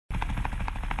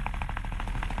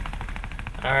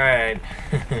Alright,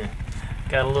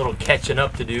 got a little catching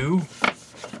up to do.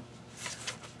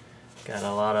 Got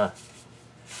a lot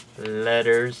of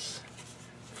letters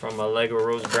from Allegra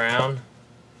Rose Brown.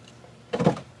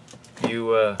 If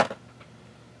you're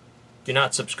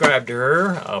not subscribed to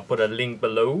her, I'll put a link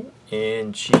below.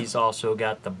 And she's also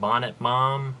got the Bonnet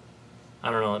Mom. I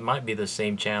don't know, it might be the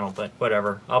same channel, but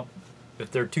whatever.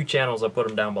 If there are two channels, I'll put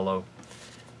them down below.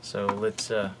 So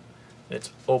let's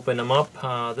open them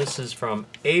up. This is from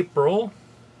April.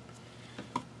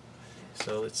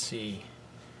 So let's see.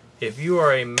 If you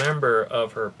are a member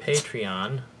of her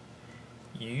Patreon,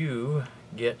 you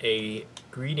get a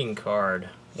greeting card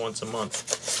once a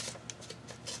month.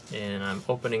 And I'm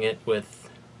opening it with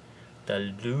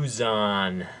the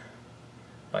Luzon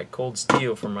by Cold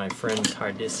Steel from my friend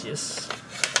Tardisius.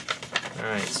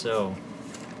 Alright, so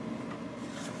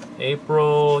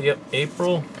April, yep,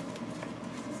 April.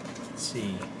 Let's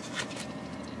see.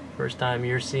 First time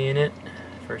you're seeing it,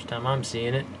 first time I'm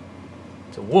seeing it.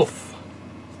 It's a wolf.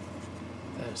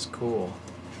 That is cool.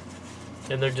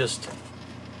 And they're just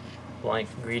blank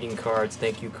greeting cards,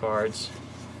 thank you cards.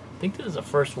 I think this is the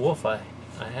first wolf I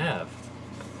have.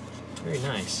 Very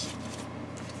nice.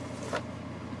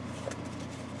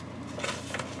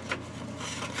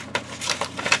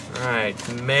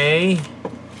 Alright, May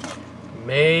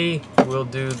we'll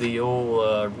do the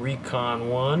old Recon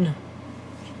one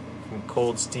from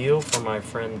Cold Steel from my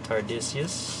friend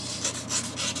Tardisius.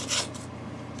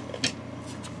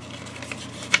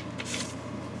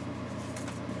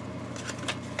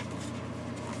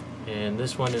 And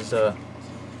this one is a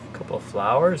couple of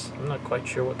flowers. I'm not quite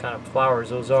sure what kind of flowers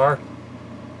those are.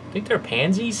 I think they're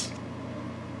pansies.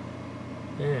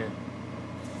 Yeah,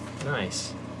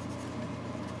 nice.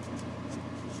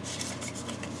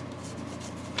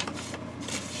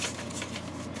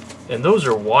 And those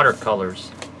are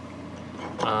watercolors.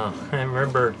 I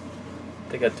remember, I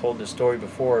think I told this story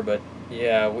before, but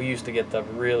yeah, we used to get the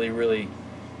really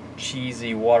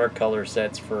cheesy watercolor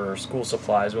sets for school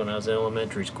supplies when I was in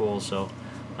elementary school, so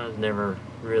I was never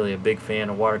really a big fan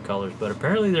of watercolors, but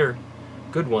apparently they're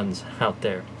good ones out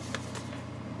there.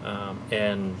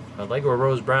 And Allegra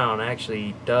Rose Brown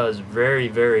actually does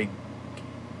very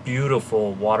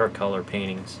beautiful watercolor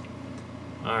paintings.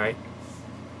 Alright.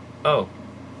 Oh.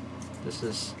 This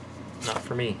is not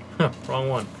for me. Wrong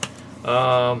one.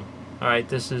 Alright,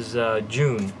 this is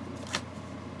June.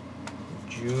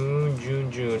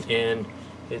 June. And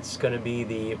it's going to be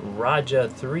the Raja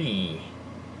 3.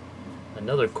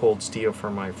 Another Cold Steel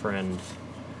for my friend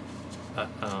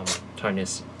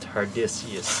Tardisius.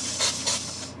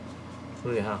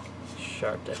 Look at how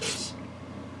sharp that is.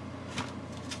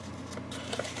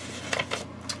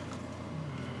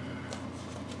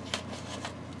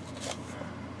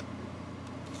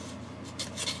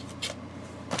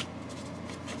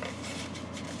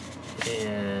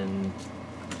 And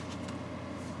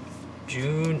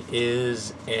June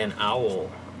is an owl.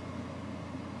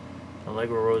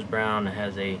 Allegra Rose Brown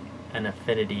has an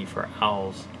affinity for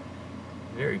owls.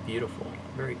 Very beautiful,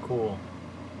 very cool.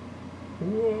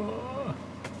 Whoa.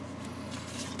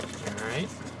 Alright.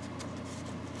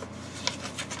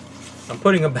 I'm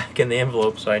putting them back in the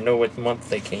envelope so I know what month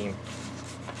they came.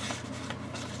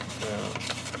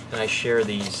 And I share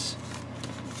these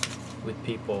with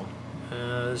people.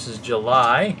 This is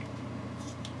July.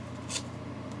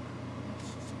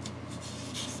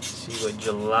 Let's see what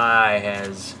July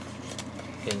has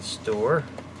in store.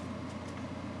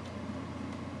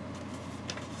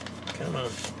 Come on,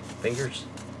 fingers.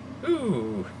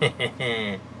 Ooh!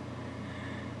 It's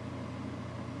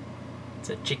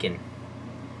a chicken.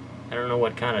 I don't know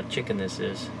what kind of chicken this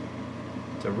is.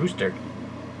 It's a rooster.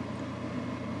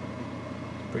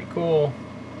 Pretty cool.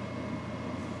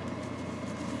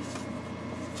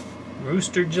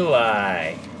 Rooster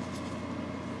July.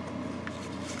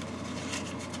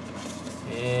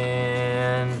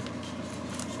 And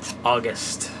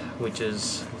August, which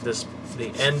is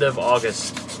the end of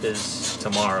August is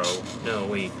tomorrow. No,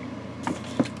 wait.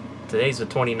 Today's the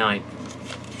 29th.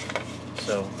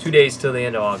 So 2 days till the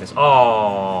end of August.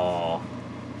 Oh,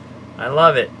 I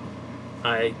love it.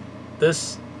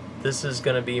 This is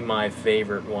gonna be my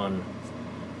favorite one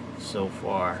so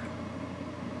far.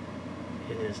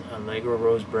 It is Allegra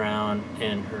Rose Brown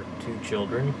and her 2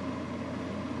 children.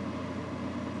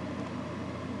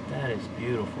 That is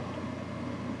beautiful.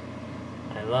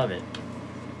 I love it.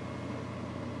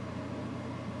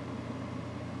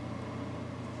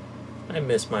 I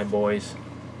miss my boys.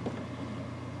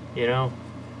 You know,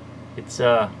 it's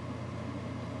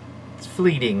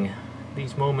fleeting.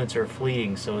 These moments are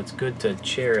fleeting, so it's good to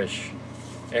cherish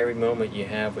every moment you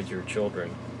have with your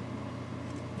children.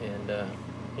 And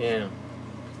Yeah.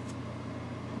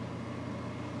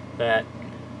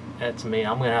 That's me.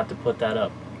 I'm gonna have to put that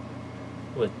up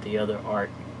with the other art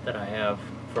that I have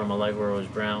from Allegra Rose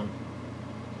Brown.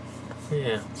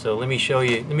 Yeah. So let me show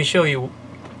you. Let me show you.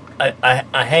 I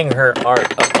hang her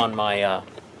art up on my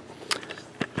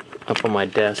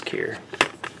desk here.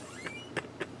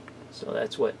 So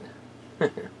that's what.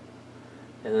 And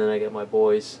then I got my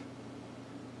boys.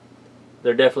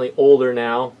 They're definitely older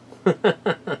now.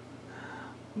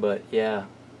 But yeah,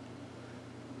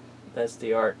 that's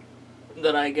the art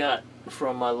that I got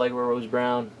from Allegra Rose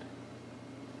Brown.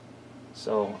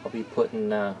 So I'll be putting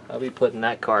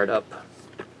that card up.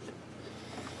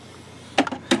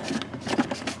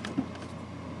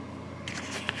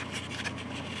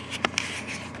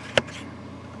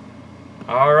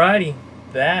 Alrighty,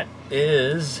 that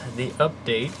is the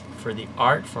update for the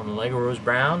art from Allegra Rose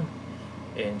Brown,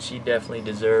 and she definitely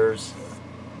deserves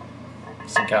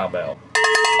some cowbell.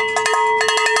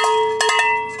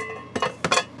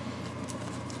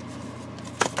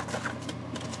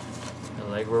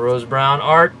 Allegra Rose Brown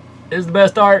art is the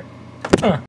best art.